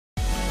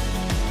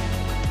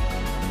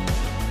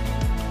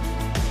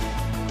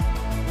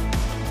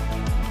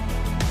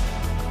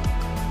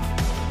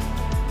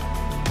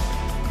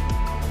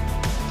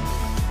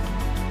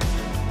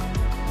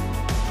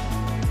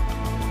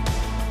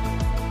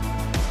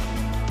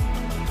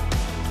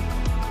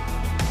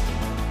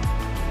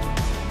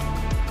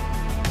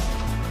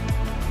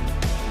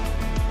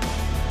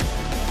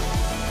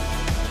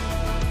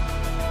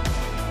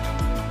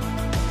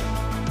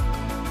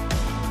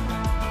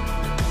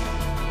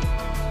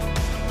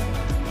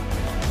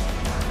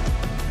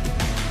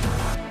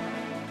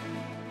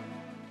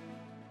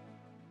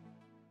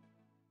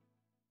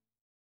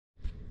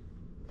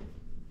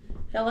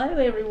Hello,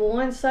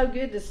 everyone. So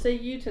good to see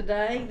you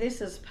today. This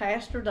is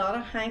Pastor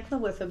Donna Hanklin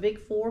with the Big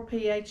 4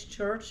 PH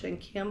Church in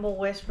Kimball,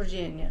 West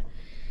Virginia.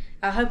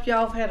 I hope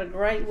y'all have had a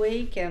great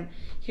week, and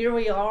here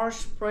we are.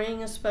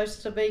 Spring is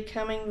supposed to be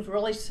coming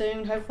really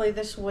soon, hopefully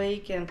this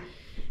week, and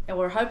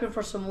we're hoping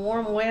for some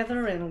warm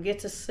weather and get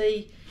to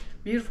see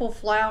beautiful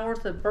flowers,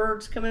 the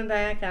birds coming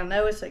back. I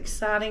know it's an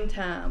exciting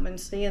time, and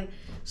seeing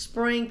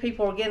spring,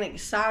 people are getting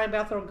excited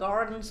about their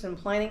gardens and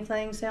planting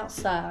things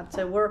outside.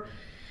 So we're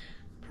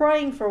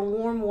praying for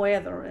warm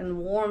weather and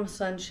warm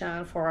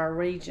sunshine for our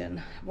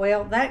region.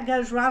 Well, that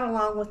goes right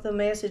along with the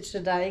message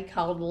today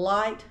called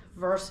Light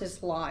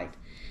versus Light.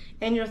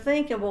 And you're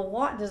thinking, well,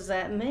 what does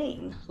that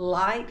mean?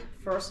 Light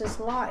versus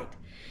light.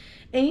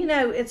 And you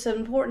know, it's an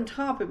important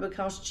topic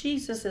because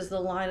Jesus is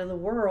the light of the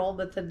world,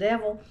 but the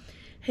devil,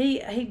 he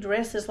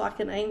dresses like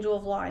an angel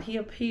of light. He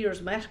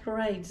appears,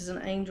 masquerades as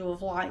an angel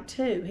of light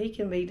too. He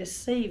can be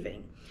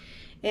deceiving.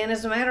 And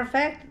as a matter of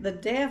fact, the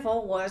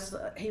devil was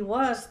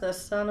the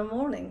son of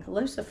morning,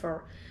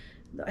 Lucifer.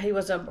 He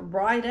was a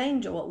bright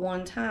angel at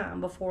one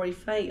time before he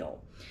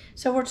fell.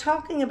 So we're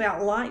talking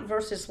about light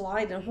versus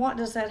light, and what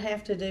does that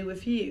have to do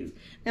with you?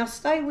 Now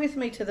stay with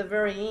me to the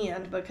very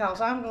end, because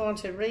I'm going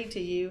to read to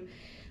you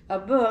a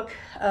book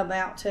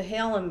about To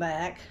Hell and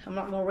Back. I'm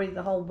not going to read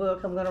the whole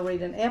book. I'm going to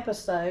read an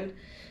episode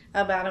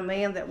about a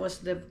man that was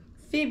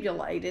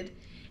defibrillated,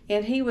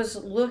 and he was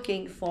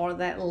looking for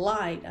that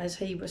light as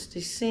he was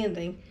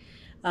descending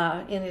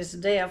in his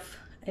death,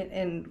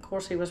 and of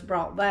course he was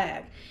brought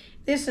back.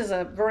 This is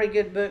a very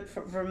good book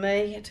for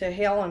me, To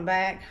Hell and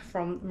Back,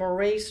 from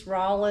Maurice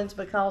Rawlins,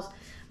 because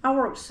I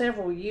worked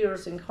several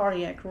years in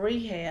cardiac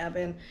rehab,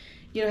 and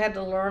you had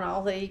to learn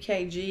all the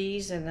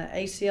EKGs and the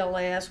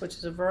ACLS, which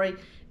is a very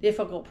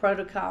difficult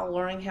protocol,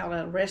 learning how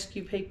to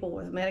rescue people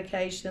with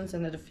medications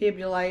and the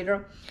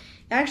defibrillator.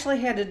 I actually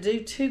had to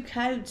do 2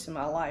 codes in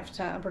my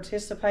lifetime,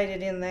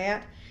 participated in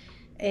that,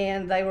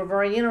 and they were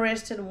very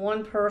interested.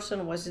 One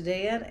person was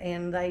dead,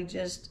 and they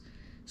just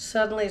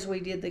suddenly, as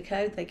we did the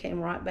code, they came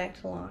right back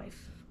to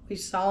life. We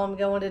saw them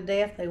go into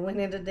death, they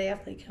went into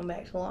death, they come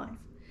back to life.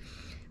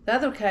 The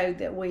other code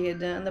that we had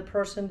done, the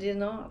person did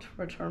not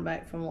return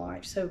back from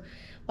life. So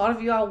a lot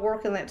of you all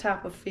work in that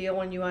type of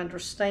field and you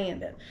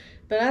understand it.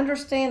 But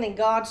understanding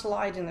God's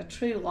light and the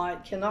true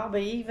light cannot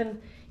be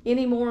even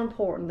any more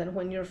important than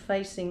when you're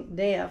facing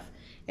death.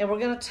 And we're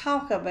going to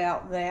talk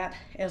about that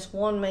as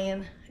one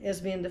man is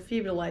being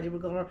defibrillated. We're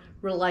going to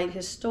relate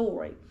his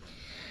story.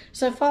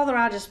 So Father,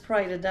 I just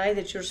pray today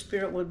that your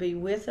Spirit would be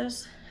with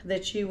us,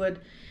 that you would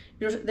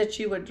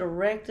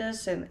direct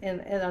us and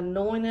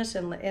anoint us,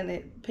 and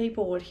that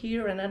people would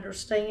hear and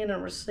understand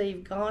and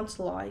receive God's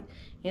light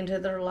into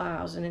their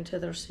lives and into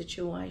their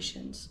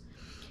situations.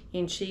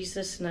 In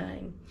Jesus'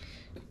 name.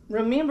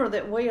 Remember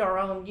that we are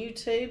on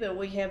YouTube, and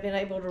we have been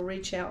able to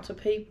reach out to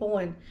people,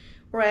 and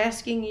we're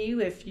asking you,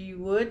 if you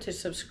would, to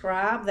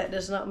subscribe. That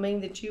does not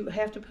mean that you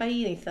have to pay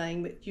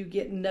anything, but you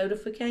get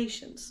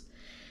notifications.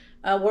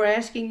 We're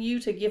asking you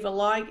to give a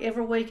like.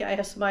 Every week I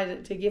ask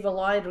somebody to give a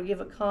like or give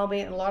a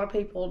comment, and a lot of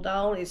people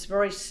don't. It's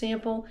very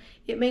simple.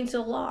 It means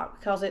a lot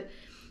because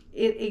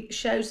it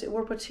shows that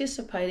we're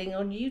participating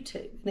on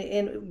YouTube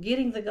and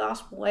getting the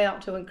gospel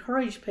out to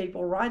encourage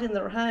people right in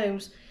their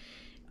homes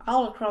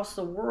all across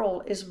the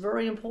world is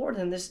very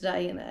important in this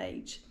day and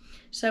age.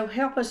 So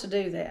help us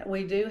do that.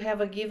 We do have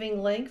a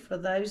giving link for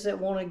those that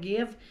want to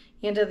give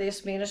into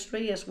this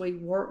ministry as we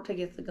work to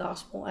get the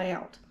gospel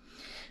out.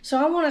 So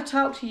I want to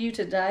talk to you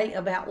today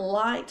about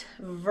light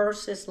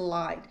versus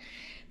light.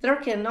 There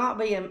cannot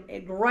be a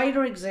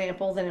greater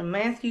example than in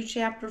Matthew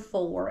chapter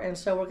 4, and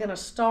so we're going to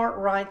start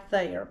right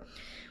there.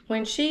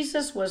 When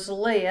Jesus was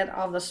led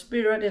of the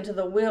Spirit into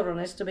the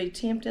wilderness to be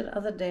tempted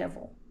of the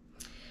devil,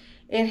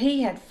 and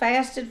he had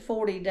fasted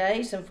 40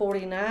 days and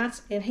 40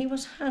 nights, and he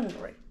was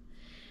hungry.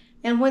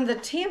 And when the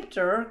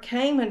tempter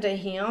came unto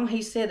him,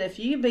 he said, If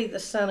you be the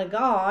Son of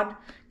God,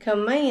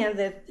 command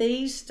that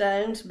these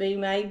stones be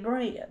made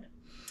bread.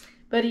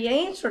 But he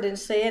answered and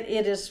said,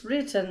 It is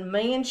written,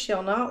 Man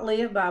shall not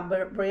live by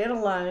bread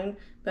alone,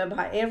 but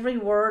by every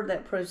word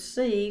that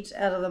proceeds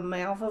out of the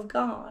mouth of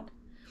God.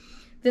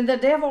 Then the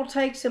devil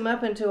takes him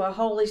up into a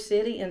holy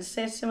city and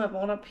sets him up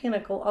on a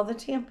pinnacle of the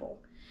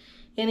temple.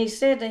 And he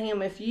said to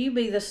him, If you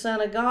be the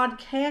Son of God,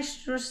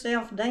 cast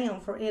yourself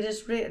down, for it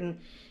is written,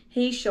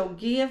 He shall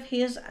give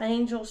his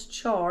angels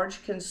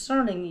charge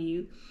concerning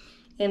you,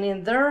 and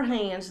in their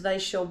hands they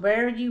shall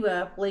bear you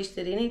up, lest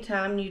at any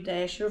time you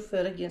dash your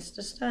foot against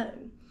a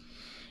stone.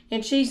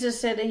 And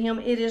Jesus said to him,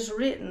 It is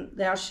written,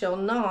 Thou shalt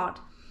not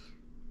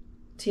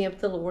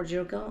tempt the Lord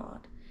your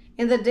God.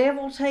 And the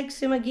devil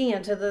takes him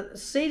again to the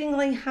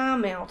exceedingly high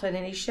mountain,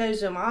 and he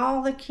shows him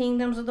all the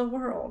kingdoms of the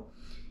world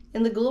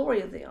and the glory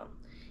of them.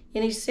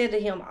 And he said to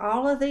him,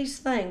 All of these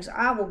things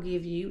I will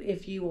give you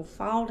if you will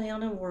fall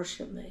down and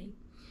worship me.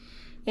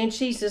 And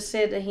Jesus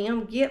said to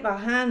him, Get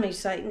behind me,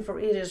 Satan, for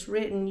it is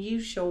written, You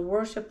shall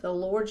worship the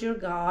Lord your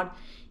God,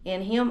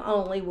 and him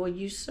only will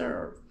you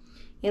serve.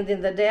 And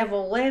then the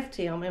devil left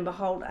him, and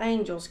behold,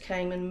 angels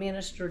came and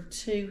ministered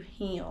to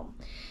him.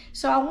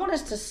 So I want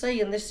us to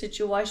see in this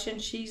situation,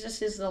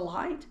 Jesus is the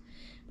light,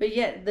 but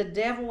yet the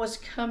devil was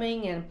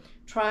coming and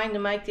trying to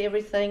make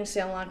everything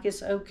sound like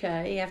it's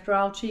okay. After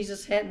all,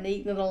 Jesus hadn't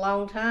eaten in a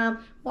long time.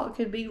 What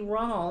could be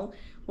wrong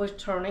with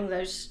turning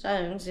those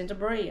stones into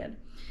bread?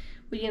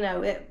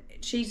 Well,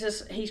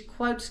 Jesus, he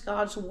quotes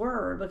God's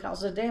word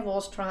because the devil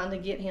is trying to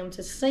get him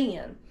to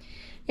sin.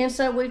 And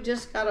so we've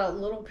just got a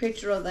little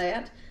picture of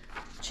that.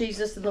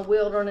 Jesus in the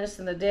wilderness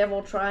and the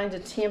devil trying to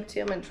tempt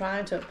him and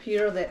trying to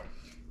appear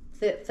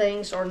that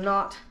things are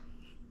not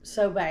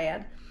so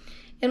bad.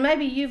 And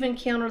maybe you've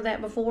encountered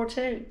that before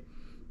too.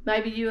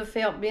 Maybe you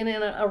have been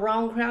in a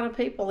wrong crowd of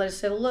people that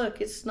said,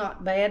 look, it's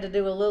not bad to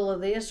do a little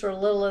of this or a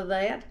little of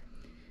that,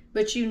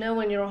 but you know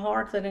in your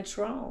heart that it's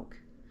wrong.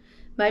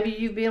 Maybe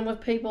you've been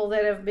with people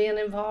that have been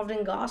involved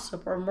in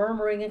gossip or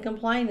murmuring and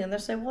complaining. They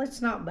say, well,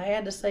 it's not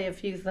bad to say a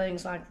few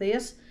things like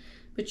this,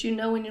 but you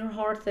know in your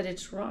heart that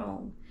it's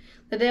wrong.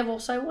 The devil will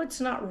say, well, it's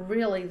not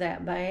really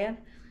that bad.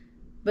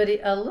 But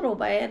a little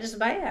bad is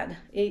bad.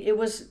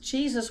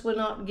 Jesus would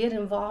not get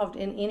involved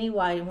in any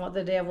way in what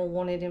the devil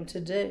wanted him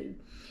to do.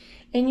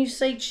 And you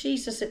see,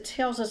 Jesus, it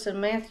tells us in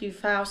Matthew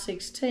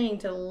 5:16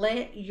 to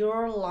let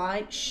your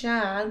light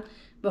shine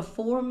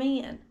before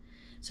men,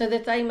 so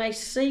that they may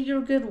see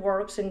your good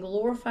works and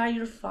glorify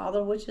your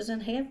Father which is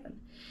in heaven.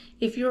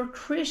 If you're a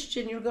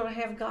Christian, you're going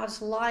to have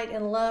God's light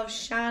and love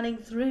shining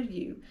through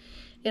you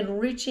and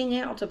reaching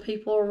out to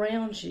people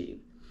around you.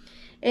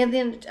 And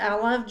then I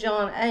love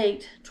John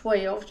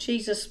 8:12.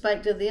 Jesus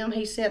spake to them.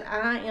 He said,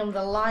 I am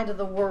the light of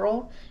the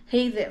world.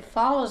 He that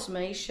follows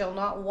me shall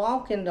not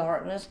walk in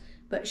darkness,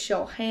 but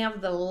shall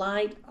have the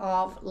light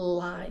of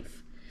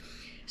life.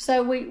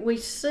 So we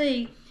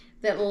see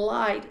that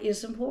light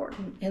is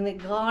important and that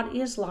God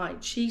is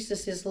light.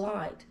 Jesus is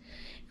light.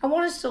 I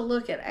want us to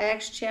look at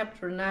Acts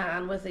chapter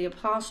 9 with the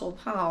Apostle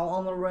Paul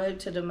on the road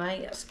to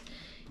Damascus.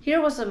 Here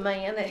was a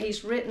man that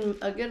he's written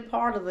a good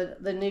part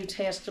of the New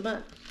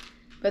Testament.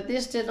 But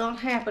this did not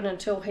happen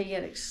until he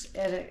had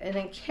an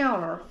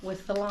encounter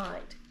with the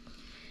light.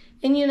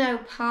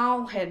 And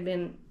Paul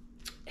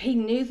he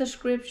knew the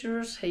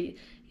scriptures.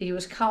 He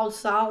was called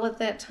Saul at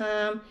that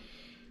time.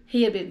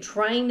 He had been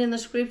trained in the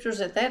scriptures.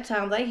 At that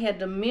time, they had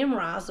to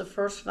memorize the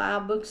first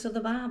 5 books of the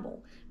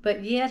Bible.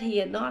 But yet he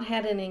had not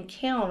had an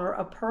encounter,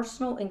 a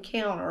personal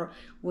encounter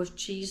with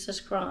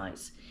Jesus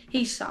Christ.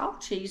 He saw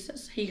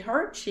Jesus. He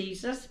heard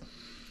Jesus.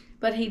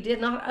 But he did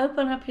not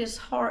open up his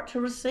heart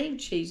to receive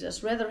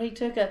Jesus. Rather, he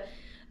took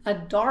a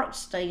dark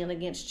stand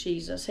against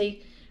Jesus.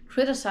 He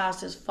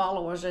criticized his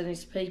followers and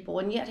his people,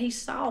 and yet he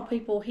saw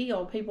people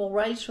healed, people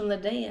raised from the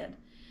dead.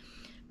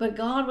 But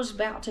God was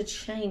about to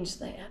change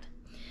that.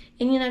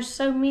 And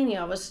so many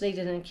of us need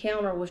an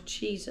encounter with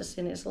Jesus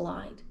in his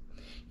light.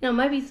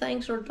 Maybe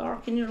things are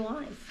dark in your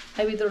life.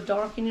 Maybe they're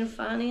dark in your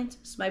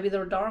finances. Maybe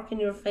they're dark in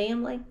your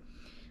family.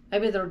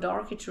 Maybe they're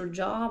dark at your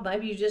job.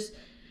 Maybe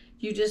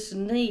you just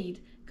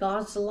need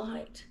God's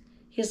light.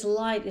 His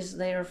light is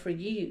there for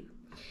you.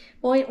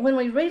 Well, when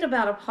we read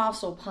about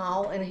Apostle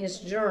Paul and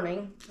his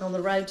journey on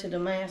the road to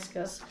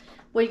Damascus,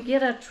 we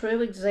get a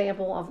true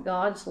example of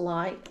God's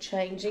light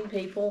changing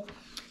people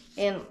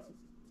and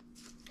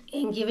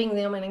giving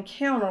them an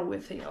encounter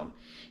with him.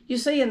 You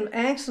see, in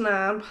Acts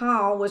 9,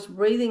 Paul was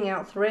breathing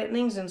out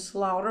threatenings and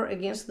slaughter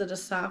against the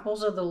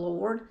disciples of the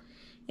Lord.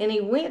 And he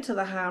went to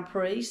the high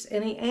priest,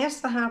 and he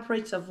asked the high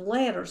priest of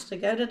letters to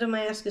go to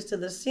Damascus to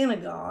the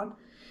synagogue,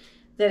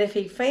 that if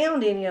he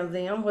found any of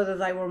them, whether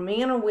they were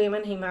men or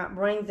women, he might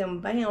bring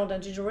them bound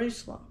unto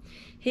Jerusalem.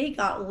 He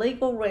got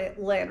legal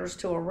letters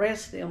to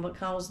arrest them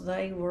because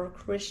they were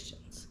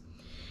Christians.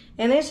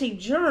 And as he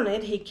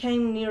journeyed, he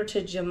came near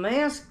to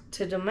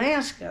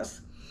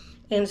Damascus,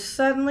 and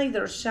suddenly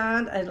there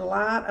shined a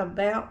light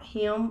about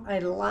him, a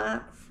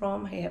light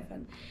from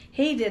heaven.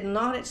 He did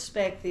not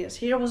expect this.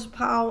 Here was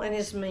Paul and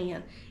his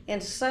men,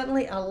 and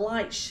suddenly a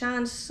light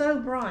shined so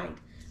bright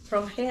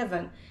from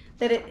heaven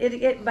that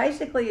it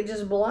basically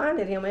just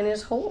blinded him and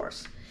his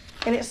horse.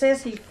 And it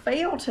says he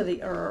fell to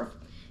the earth,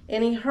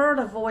 and he heard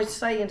a voice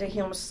saying to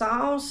him,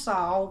 Saul,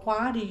 Saul,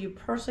 why do you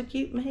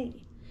persecute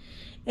me?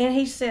 And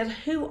he said,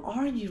 who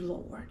are you,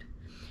 Lord?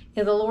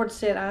 And the Lord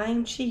said, I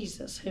am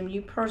Jesus, whom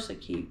you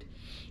persecute.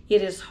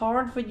 It is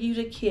hard for you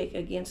to kick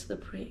against the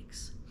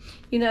pricks.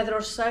 There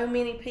are so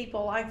many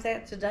people like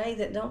that today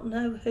that don't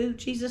know who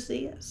Jesus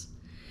is.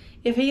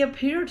 If he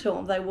appeared to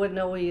them, they wouldn't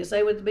know who he is.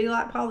 They would be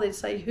like Paul. They'd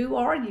say, who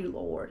are you,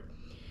 Lord?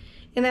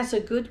 And that's a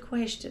good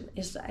question,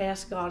 is to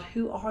ask God,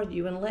 who are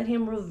you? And let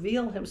him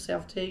reveal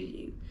himself to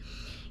you.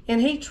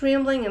 And he,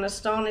 trembling and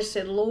astonished,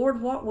 said,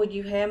 Lord, what would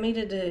you have me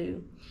to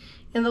do?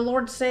 And the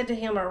Lord said to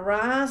him,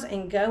 arise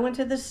and go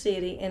into the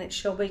city, and it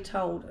shall be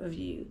told of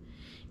you.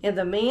 And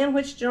the men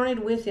which journeyed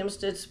with him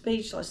stood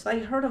speechless. They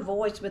heard a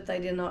voice, but they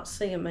did not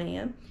see a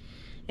man.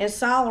 And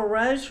Saul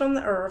arose from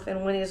the earth,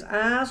 and when his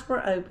eyes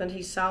were opened,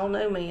 he saw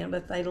no man,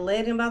 but they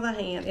led him by the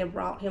hand and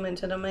brought him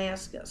into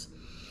Damascus.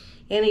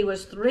 And he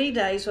was 3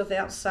 days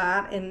without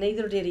sight, and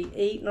neither did he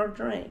eat nor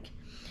drink.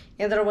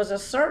 And there was a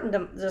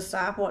certain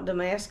disciple at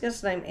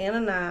Damascus named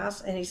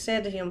Ananias, and he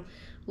said to him,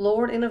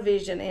 Lord, in a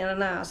vision,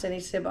 Ananias, and he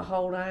said,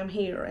 behold, I am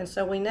here. And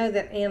so we know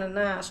that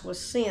Ananias was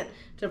sent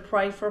to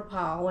pray for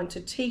Paul and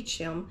to teach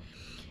him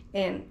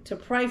and to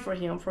pray for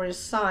him for his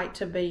sight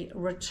to be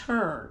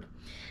returned.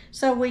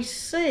 So we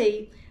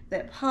see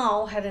that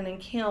Paul had an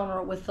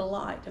encounter with the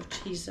light of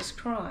Jesus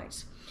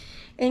Christ.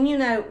 And you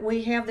know,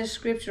 we have this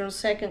scripture in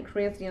 2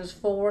 Corinthians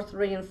 4,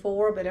 3 and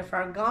 4, but if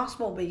our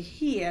gospel be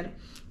hid,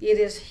 it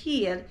is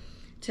hid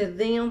to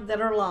them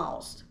that are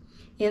lost,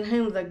 in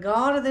whom the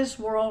God of this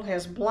world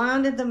has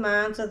blinded the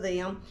minds of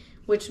them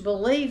which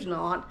believe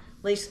not,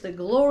 lest the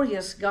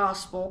glorious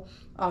gospel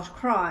of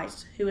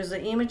Christ, who is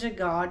the image of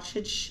God,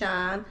 should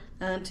shine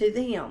unto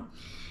them.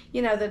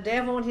 You know, the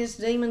devil and his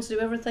demons do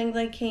everything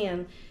they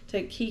can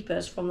to keep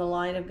us from the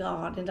light of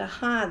God and to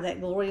hide that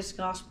glorious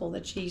gospel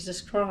that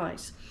Jesus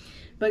Christ.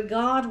 But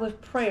God,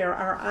 with prayer,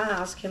 our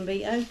eyes can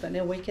be opened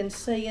and we can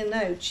see and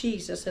know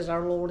Jesus as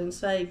our Lord and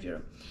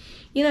Savior.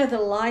 You know, the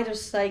light of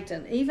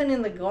Satan, even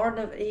in the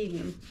Garden of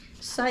Eden,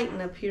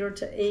 Satan appeared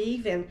to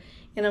Eve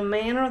in a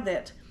manner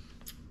that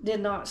did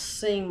not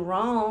seem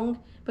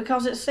wrong,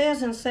 because it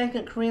says in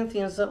 2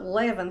 Corinthians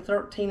 11,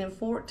 13 and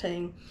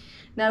 14,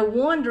 no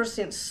wonder,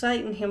 since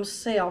Satan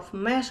himself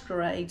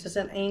masquerades as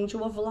an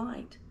angel of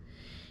light.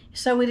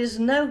 So it is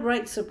no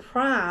great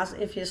surprise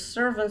if his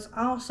servants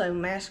also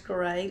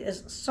masquerade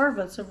as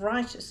servants of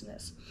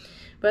righteousness,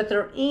 but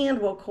their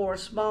end will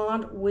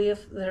correspond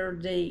with their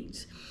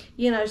deeds.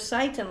 You know,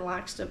 Satan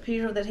likes to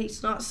appear that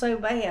he's not so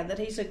bad, that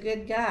he's a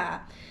good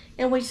guy.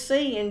 And we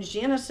see in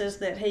Genesis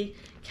that he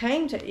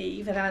came to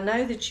Eve, and I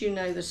know that you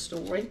know the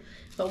story,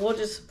 but we'll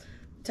just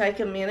take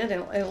a minute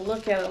and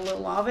look at a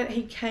little of it.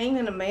 He came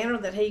in a manner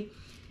that he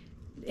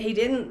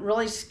didn't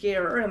really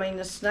scare her. I mean,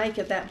 the snake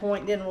at that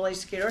point didn't really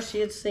scare her. She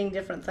had seen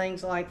different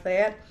things like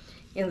that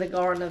in the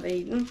Garden of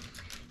Eden.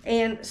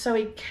 And so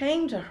he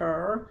came to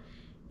her,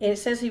 and it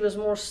says he was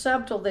more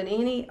subtle than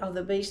any of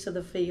the beasts of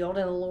the field.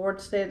 And the Lord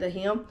said to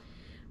him,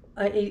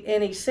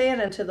 and he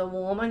said unto the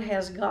woman,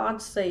 has God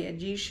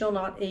said, you shall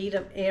not eat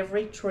of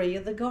every tree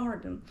of the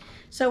garden?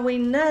 So we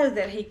know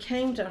that he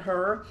came to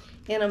her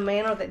in a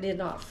manner that did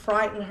not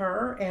frighten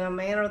her, in a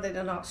manner that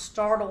did not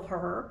startle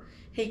her.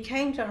 He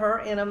came to her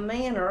in a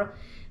manner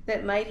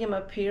that made him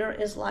appear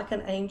as like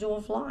an angel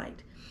of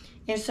light.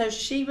 And so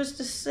she was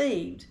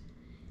deceived,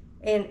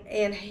 and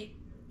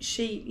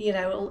she, you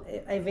know,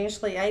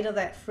 eventually ate of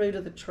that fruit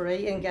of the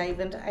tree and gave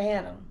them to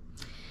Adam.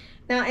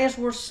 Now, as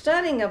we're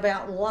studying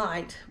about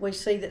light, we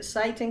see that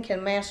Satan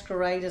can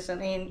masquerade as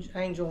an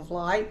angel of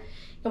light.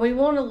 And we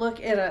want to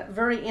look at a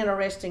very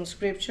interesting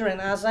scripture in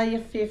Isaiah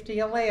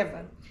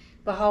 50:11.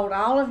 Behold,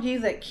 all of you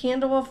that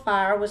kindle a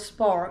fire with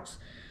sparks,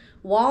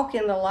 walk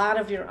in the light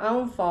of your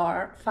own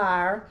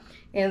fire,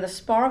 and the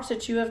sparks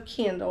that you have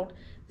kindled,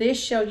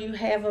 this shall you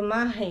have of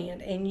my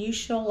hand, and you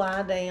shall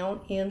lie down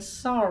in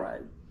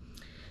sorrow.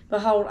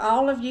 Behold,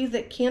 all of you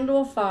that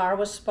kindle a fire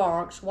with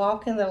sparks,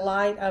 walk in the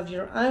light of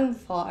your own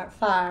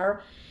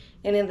fire,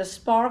 and in the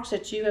sparks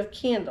that you have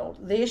kindled,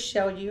 this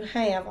shall you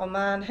have of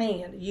mine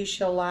hand, you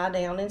shall lie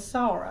down in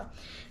sorrow.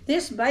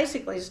 This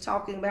basically is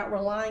talking about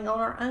relying on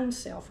our own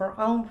self, our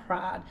own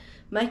pride,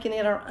 making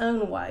it our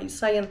own way,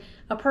 saying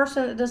a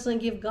person that doesn't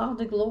give God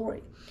the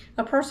glory,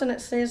 a person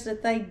that says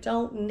that they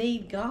don't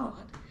need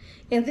God.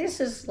 And this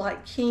is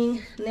like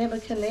King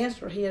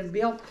Nebuchadnezzar. He had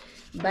built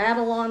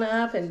Babylon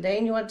up, and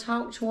Daniel had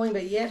talked to him,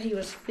 but yet he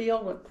was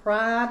filled with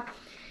pride.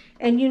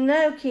 And you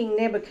know, King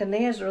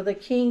Nebuchadnezzar, the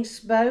king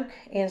spoke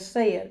and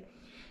said,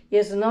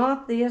 is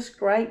not this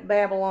great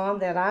Babylon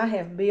that I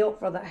have built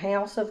for the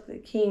house of the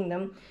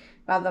kingdom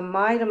by the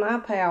might of my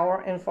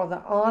power and for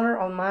the honor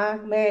of my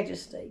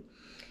majesty?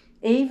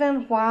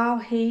 Even while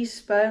he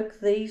spoke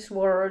these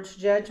words,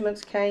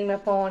 judgments came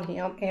upon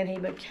him, and he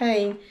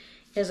became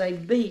as a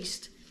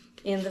beast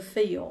in the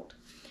field.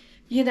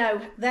 You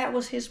know, that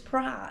was his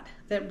pride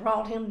that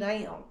brought him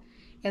down,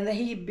 and that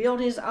he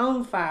built his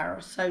own fire,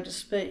 so to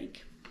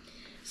speak.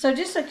 So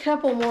just a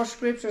couple more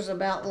scriptures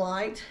about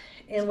light,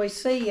 and we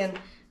see in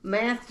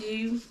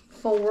Matthew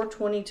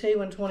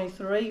 4:22 and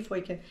 23, if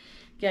we can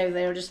go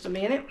there just a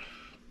minute.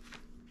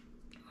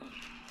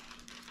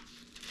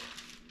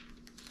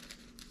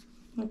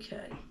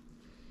 Okay.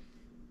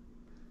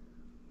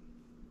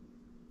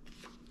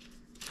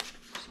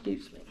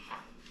 Excuse me.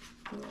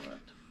 All right.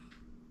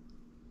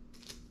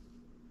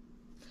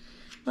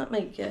 Let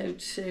me go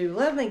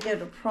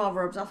to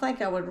Proverbs. I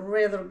think I would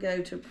rather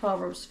go to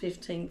Proverbs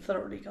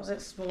 15:30, because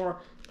it's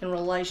more in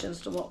relations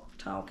to what we're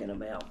talking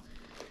about.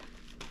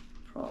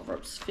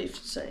 Proverbs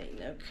 15,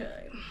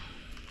 okay.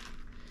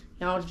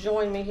 Y'all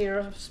join me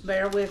here, just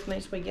bear with me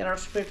as we get our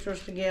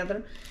scriptures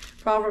together.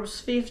 Proverbs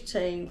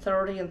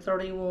 15:30 and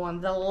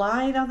 31. The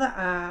light of the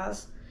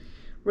eyes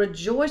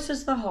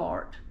rejoices the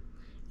heart,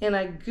 and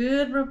a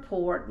good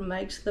report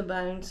makes the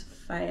bones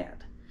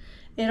fat.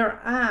 In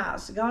our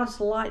eyes, God's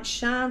light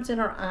shines in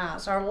our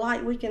eyes. Our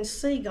light, we can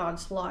see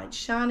God's light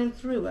shining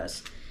through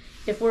us.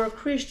 If we're a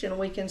Christian,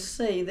 we can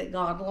see that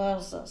God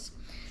loves us.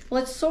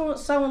 Well, it's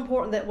so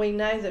important that we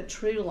know the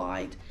true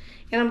light.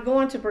 And I'm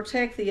going to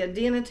protect the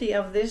identity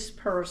of this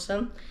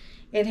person.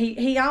 And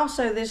he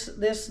also,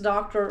 this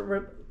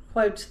doctor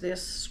quotes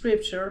this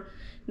scripture,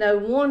 "No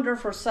wonder,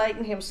 for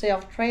Satan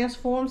himself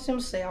transforms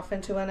himself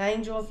into an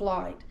angel of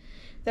light.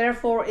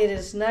 Therefore it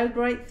is no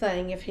great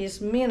thing if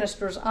his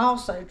ministers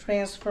also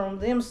transform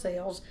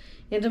themselves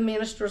into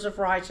ministers of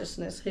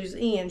righteousness, whose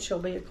end shall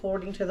be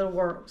according to their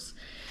works."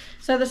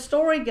 So the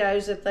story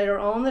goes that they are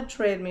on the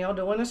treadmill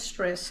doing a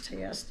stress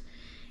test,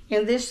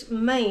 and this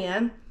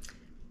man,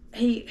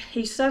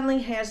 he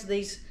suddenly has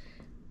these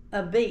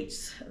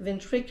beats,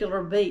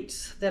 ventricular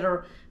beats that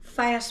are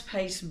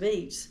fast-paced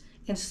beats,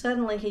 and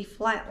suddenly he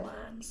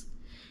flatlines,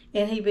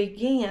 and he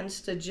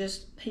begins to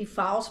he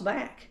falls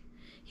back.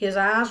 His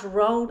eyes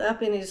rolled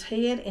up in his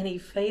head, and he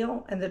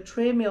fell, and the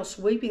treadmill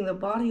sweeping the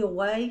body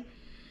away.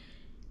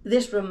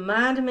 This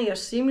reminded me of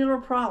similar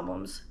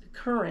problems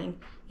occurring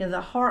in the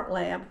heart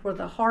lab, where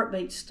the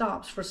heartbeat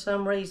stops for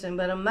some reason,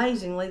 but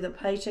amazingly the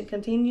patient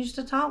continues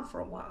to talk for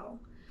a while.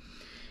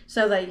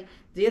 So they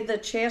did the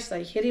chest,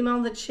 they hit him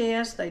on the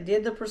chest, they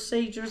did the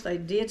procedures, they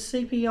did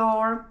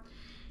CPR,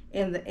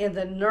 and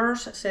the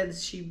nurse said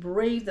she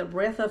breathed the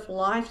breath of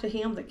life to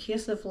him, the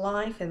kiss of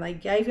life, and they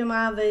gave him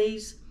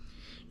IVs.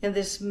 And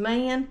this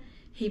man,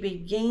 he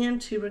began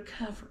to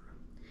recover.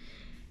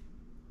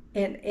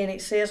 And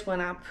it says, when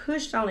I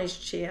pushed on his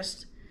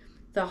chest,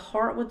 the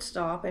heart would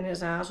stop and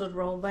his eyes would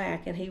roll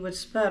back and he would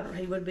sputter.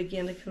 He would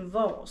begin to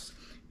convulse.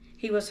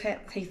 They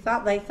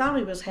thought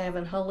he was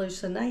having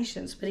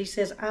hallucinations, but he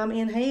says, "I'm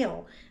in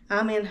hell.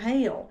 I'm in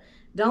hell.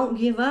 Don't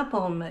give up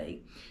on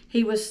me."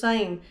 He was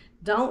saying,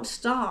 "Don't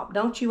stop.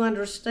 Don't you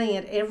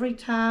understand? Every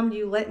time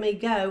you let me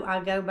go,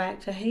 I go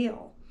back to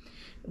hell."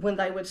 When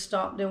they would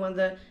stop doing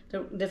the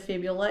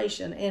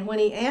defibrillation. And when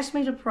he asked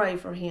me to pray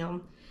for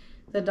him,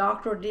 the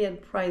doctor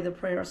did pray the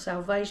prayer of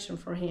salvation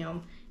for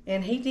him,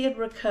 and he did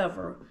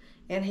recover,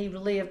 and he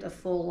lived a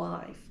full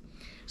life.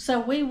 So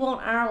we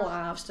want our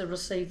lives to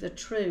receive the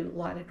true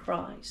light of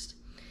Christ.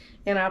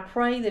 And I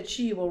pray that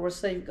you will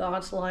receive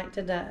God's light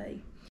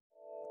today.